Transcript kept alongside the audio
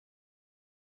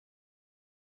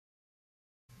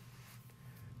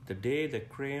The Day the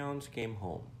Crayons Came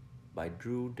Home by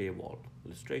Drew Daywalt.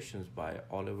 Illustrations by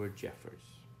Oliver Jeffers.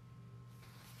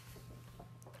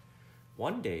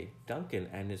 One day, Duncan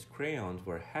and his crayons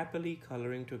were happily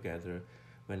coloring together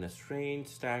when a strange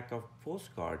stack of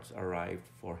postcards arrived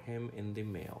for him in the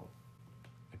mail.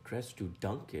 Addressed to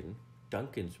Duncan,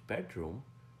 Duncan's bedroom,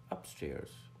 upstairs,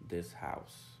 this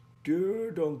house.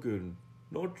 Dear Duncan,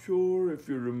 not sure if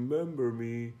you remember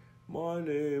me. My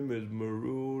name is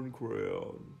Maroon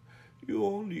Crayon. You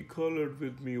only colored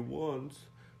with me once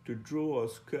to draw a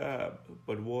scab,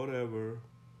 but whatever.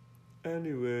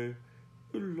 Anyway,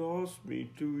 you lost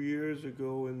me 2 years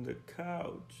ago in the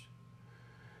couch.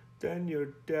 Then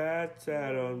your dad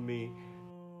sat on me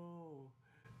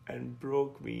and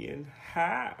broke me in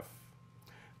half.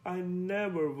 I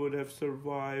never would have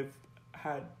survived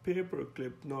had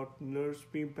Paperclip not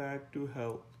nursed me back to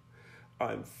health.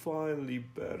 I'm finally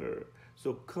better,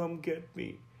 so come get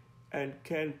me. And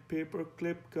can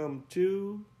Paperclip come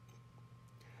too?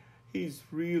 He's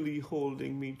really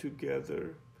holding me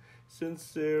together.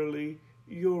 Sincerely,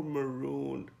 your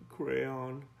Maroon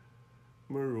Crayon.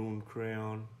 Maroon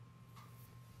Crayon.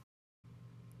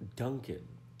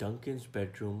 Duncan's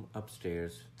bedroom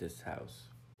upstairs, this house.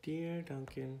 Dear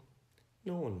Duncan,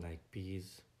 no one likes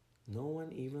peas. No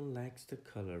one even likes the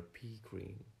color pea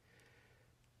green.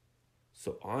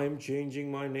 So I'm changing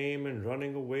my name and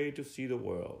running away to see the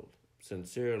world.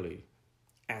 Sincerely,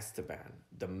 Esteban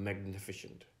the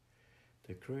Magnificent.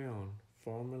 The crayon,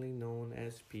 formerly known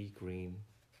as pea green.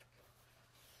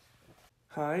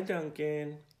 Hi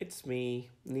Duncan, it's me,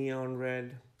 Neon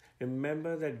Red.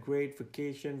 Remember that great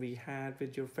vacation we had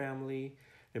with your family?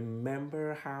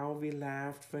 Remember how we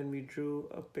laughed when we drew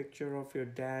a picture of your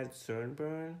dad's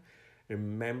sunburn?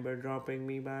 Remember dropping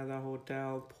me by the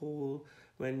hotel pool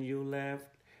when you left?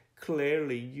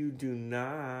 Clearly you do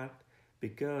not,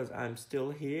 because I'm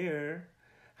still here.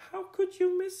 How could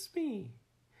you miss me?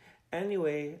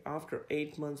 Anyway, after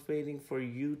 8 months waiting for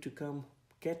you to come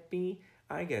get me,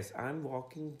 I guess I'm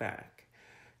walking back.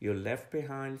 Your left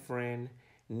behind friend,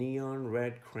 Neon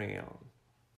Red Crayon.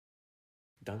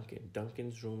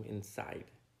 Duncan's room inside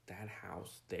that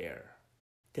house there.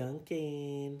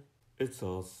 Duncan, it's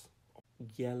us.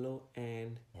 Yellow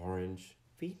and orange.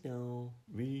 We know.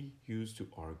 We used to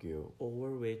argue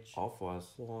over which of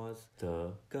us was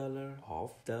the color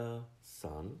of the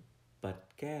sun. But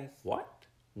guess what?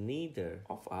 Neither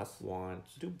of us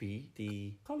wants to be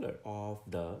the color of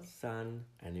the sun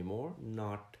anymore.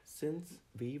 Not since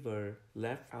we were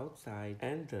left outside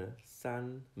and the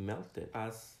sun melted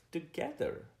us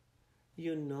together.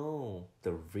 You know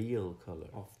the real color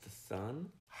of the sun?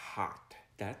 Hot.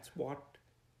 That's what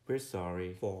we're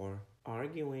sorry for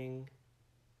arguing.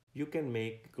 You can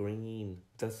make green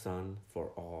the sun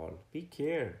for all. We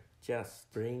care. Just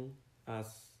bring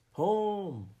us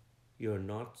home. You're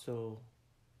not so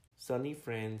sunny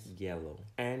friends, yellow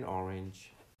and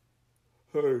orange.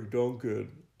 Hey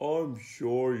Duncan, I'm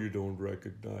sure you don't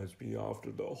recognize me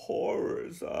after the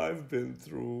horrors I've been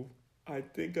through. I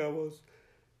think I was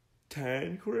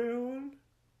tan crayon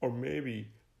or maybe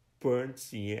burnt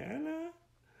sienna.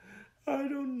 I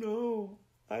don't know.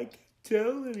 I can't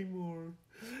tell anymore.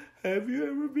 Have you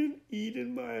ever been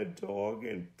eaten by a dog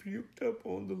and puked up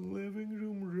on the living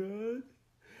room rug?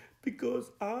 Because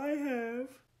I have.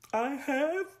 I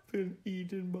have been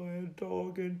eaten by a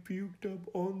dog and puked up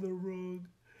on the rug,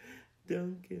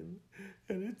 Duncan.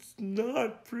 And it's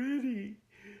not pretty.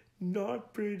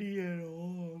 Not pretty at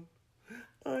all.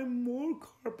 I'm more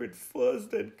carpet fuzz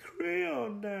than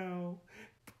crayon now.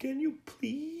 Can you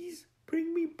please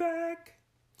bring me back?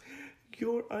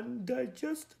 Your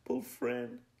undigestible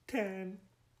friend, Tan,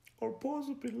 or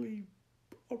possibly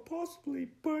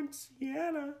burnt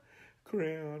sienna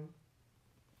crayon.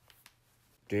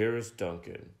 Dearest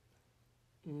Duncan,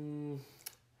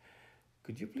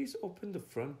 could you please open the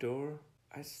front door?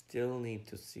 I still need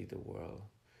to see the world.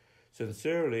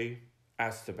 Sincerely,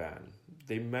 Esteban,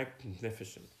 the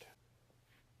Magnificent.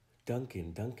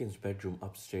 Duncan's bedroom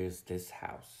upstairs, this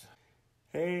house.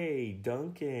 Hey,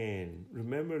 Duncan,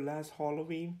 remember last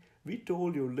Halloween? We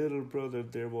told your little brother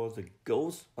there was a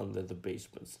ghost under the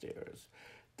basement stairs.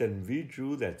 Then we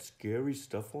drew that scary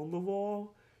stuff on the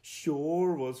wall.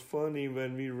 Sure was funny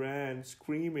when we ran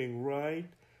screaming, right?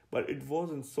 But it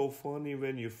wasn't so funny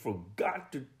when you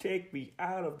forgot to take me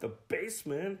out of the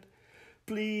basement.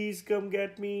 Please come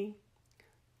get me.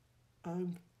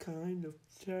 I'm kind of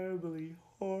terribly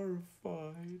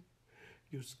horrified.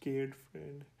 Your scared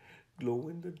friend,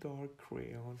 glow-in-the-dark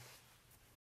crayon.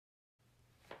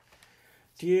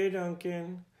 Dear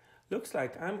Duncan, looks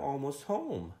like I'm almost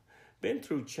home. Been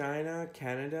through China,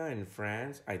 Canada, and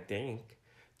France, I think.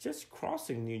 Just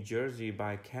crossing New Jersey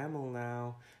by camel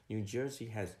now. New Jersey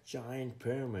has giant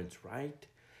pyramids, right?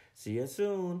 See you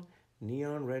soon.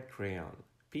 Neon red crayon.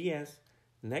 P.S.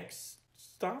 Next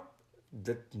stop,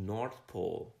 the North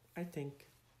Pole, I think.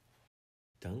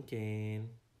 Duncan.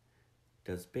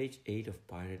 Does page 8 of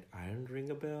Pirate Iron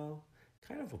ring a bell?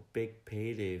 Kind of a big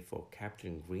payday for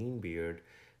Captain Greenbeard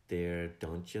there,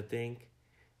 don't you think?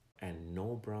 And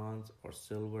no bronze or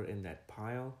silver in that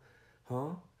pile?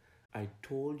 Huh? I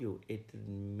told you it'd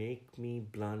make me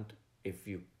blunt if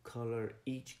you color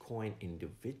each coin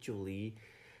individually,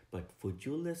 but would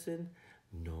you listen?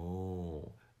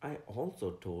 No. I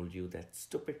also told you that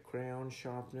stupid crayon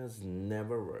sharpeners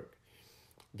never work.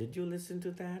 Did you listen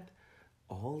to that?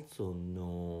 Also,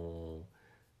 no.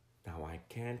 Now I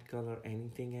can't color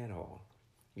anything at all.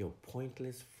 Your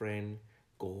pointless friend,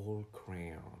 Gold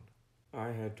Crayon. I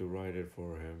had to write it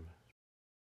for him.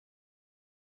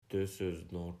 This is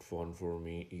not fun for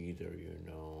me either, you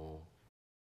know.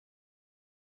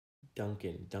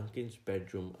 Duncan's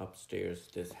bedroom upstairs,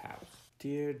 this house.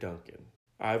 Dear Duncan,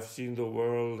 I've seen the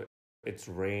world. It's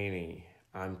rainy.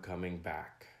 I'm coming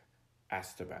back.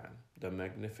 Esteban, the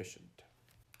Magnificent.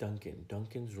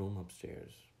 Duncan's room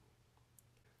upstairs.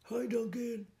 Hi,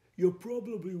 Duncan. You're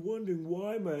probably wondering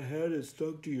why my head is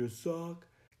stuck to your sock.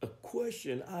 A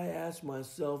question I ask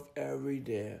myself every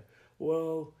day.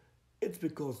 Well, it's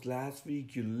because last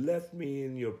week you left me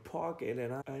in your pocket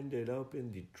and I ended up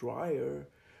in the dryer.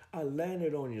 I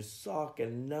landed on your sock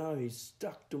and now he's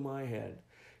stuck to my head.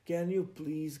 Can you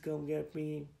please come get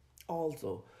me?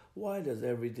 Also, why does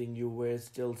everything you wear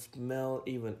still smell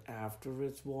even after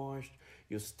it's washed?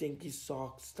 Your stinky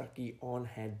sock stucky on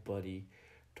head, buddy.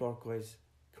 Turquoise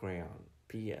crayon.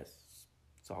 P.S.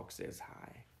 Sock says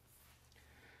hi.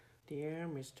 Dear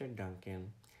Mr.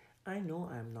 Duncan, I know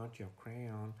I'm not your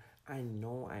crayon. I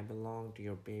know I belong to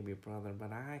your baby brother,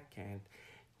 but I can't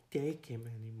take him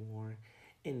anymore.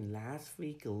 In last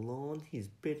week alone, he's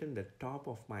bitten the top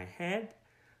of my head,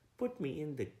 put me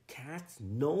in the cat's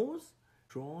nose,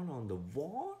 drawn on the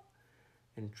wall,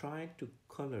 and tried to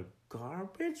color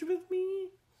garbage with me.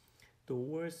 The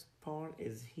worst part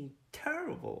is he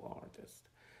terrible artist.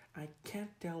 I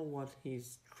can't tell what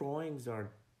his drawings are.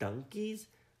 Donkeys?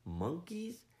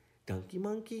 Monkeys? Donkey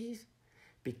monkeys?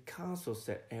 Picasso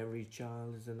said every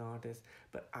child is an artist,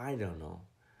 but I don't know.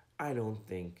 I don't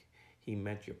think he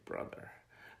met your brother.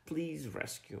 Please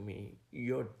rescue me.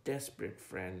 Your desperate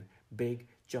friend, Big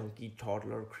Chunky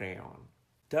Toddler Crayon.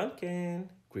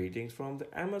 Duncan, greetings from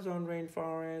the Amazon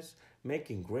rainforest.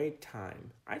 Making great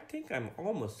time. I think I'm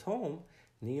almost home.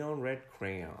 Neon red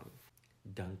crayon.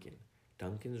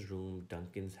 Duncan's room,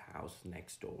 Duncan's house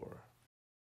next door.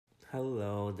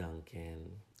 Hello,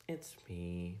 Duncan. It's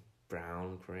me,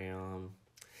 brown crayon.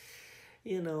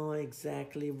 You know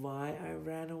exactly why I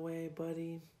ran away,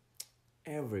 buddy?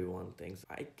 Everyone thinks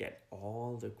I get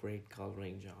all the great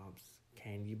coloring jobs.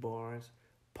 Candy bars,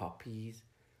 puppies,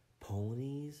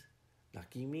 ponies.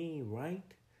 Lucky me,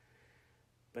 right?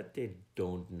 But they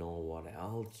don't know what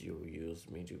else you use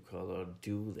me to color,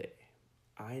 do they?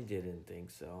 I didn't think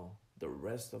so. The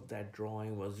rest of that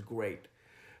drawing was great,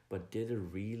 but did it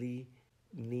really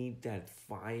need that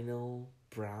final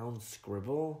brown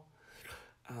scribble?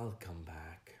 I'll come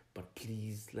back, but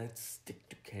please let's stick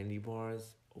to candy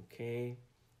bars, okay?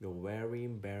 Your very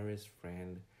embarrassed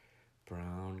friend,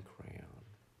 Brown Crayon.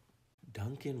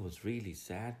 Duncan was really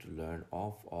sad to learn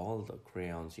of all the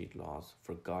crayons he'd lost,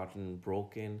 forgotten,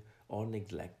 broken, or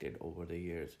neglected over the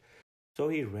years. So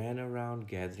he ran around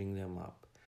gathering them up.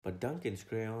 But Duncan's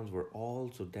crayons were all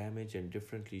so damaged and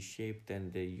differently shaped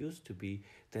than they used to be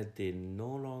that they no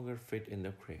longer fit in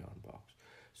the crayon box.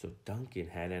 So Duncan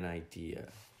had an idea.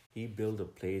 He built a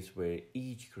place where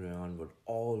each crayon would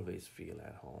always feel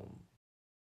at home.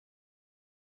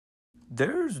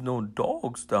 There's no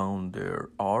dogs down there,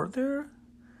 are there?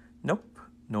 Nope,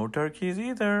 no turkeys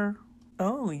either.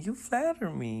 Oh, you flatter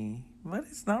me, but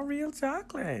it's not real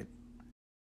chocolate.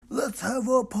 Let's have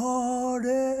a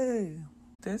party!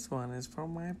 This one is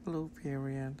from my blue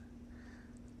period,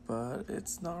 but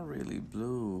it's not really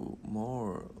blue,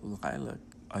 more lilac.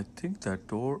 I think that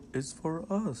door is for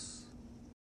us.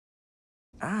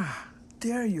 Ah,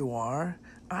 there you are.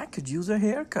 I could use a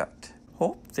haircut.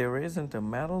 Hope there isn't a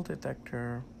metal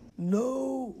detector.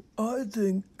 No, I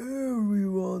think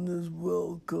everyone is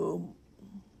welcome.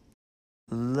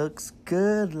 Looks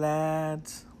good,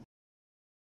 lads.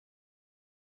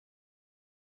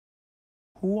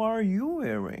 Who are you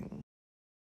wearing?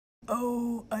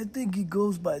 Oh, I think he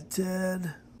goes by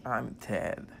Ted. I'm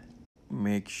Ted.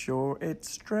 Make sure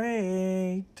it's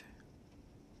straight.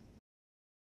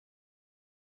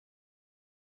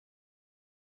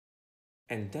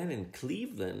 And then in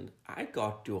Cleveland, I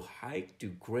got to hike to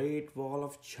Great Wall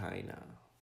of China.